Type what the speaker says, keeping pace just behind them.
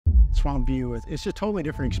SwampVū, it's just a totally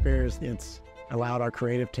different experience. It's allowed our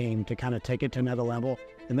creative team to kind of take it to another level,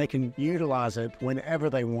 and they can utilize it whenever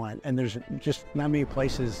they want. And there's just not many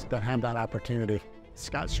places that have that opportunity.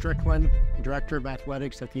 Scott Strickland, Director of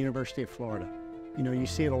Athletics at the University of Florida. You know, you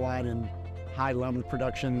see it a lot in high-level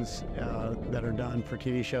productions that are done for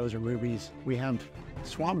TV shows or movies. We have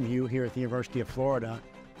SwampVū here at the University of Florida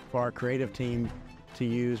for our creative team to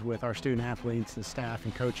use with our student athletes, the staff,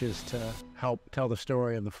 and coaches to help tell the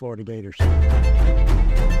story of the Florida Gators. Here we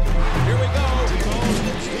go.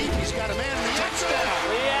 He's got a man in the touchdown.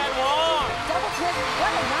 Leanne Wong. Double quick.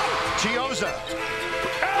 What a night. Chioza.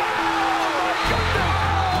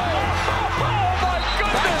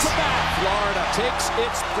 Back to back. Florida takes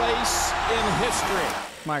its place in history.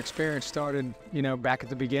 My experience started, back at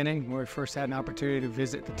the beginning when we first had an opportunity to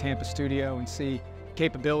visit the Tampa studio and see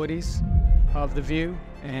capabilities of the VU,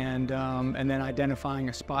 and then identifying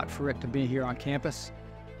a spot for it to be here on campus.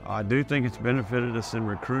 I do think it's benefited us in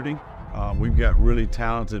recruiting. We've got really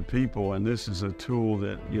talented people, and this is a tool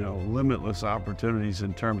that, limitless opportunities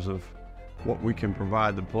in terms of what we can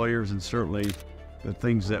provide the players and certainly the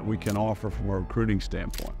things that we can offer from a recruiting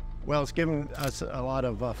standpoint. Well, it's given us a lot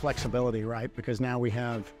of flexibility, right? Because now we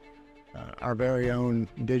have our very own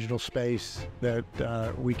digital space that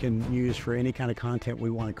we can use for any kind of content we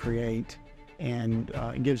want to create. And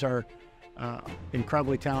it gives our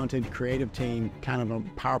incredibly talented creative team kind of a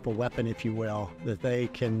powerful weapon, if you will, that they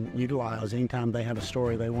can utilize anytime they have a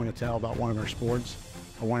story they want to tell about one of our sports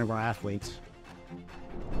or one of our athletes.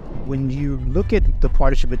 When you look at the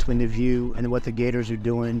partnership between the VU and what the Gators are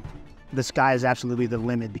doing, the sky is absolutely the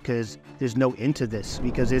limit, because there's no end to this,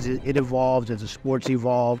 because it evolves as the sports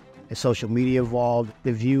evolve, as social media evolve.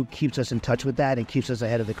 The VU keeps us in touch with that and keeps us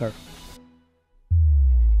ahead of the curve.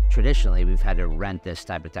 Traditionally, we've had to rent this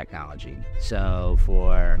type of technology. So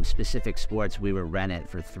for specific sports, we would rent it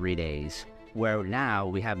for 3 days. Where now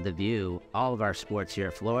we have the VU, all of our sports here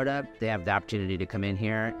at Florida, they have the opportunity to come in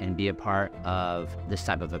here and be a part of this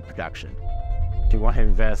type of a production. You want to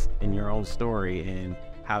invest in your own story and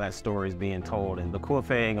how that story is being told. And the cool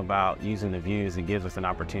thing about using the VU is it gives us an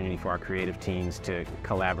opportunity for our creative teams to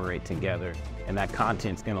collaborate together. And that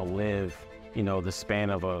content's going to live, the span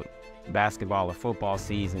of a basketball or football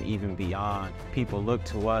season, even beyond. People look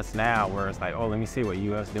to us now where it's like, oh, let me see what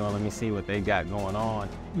UF's doing, let me see what they got going on.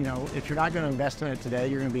 If you're not going to invest in it today,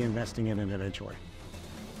 you're going to be investing in it eventually.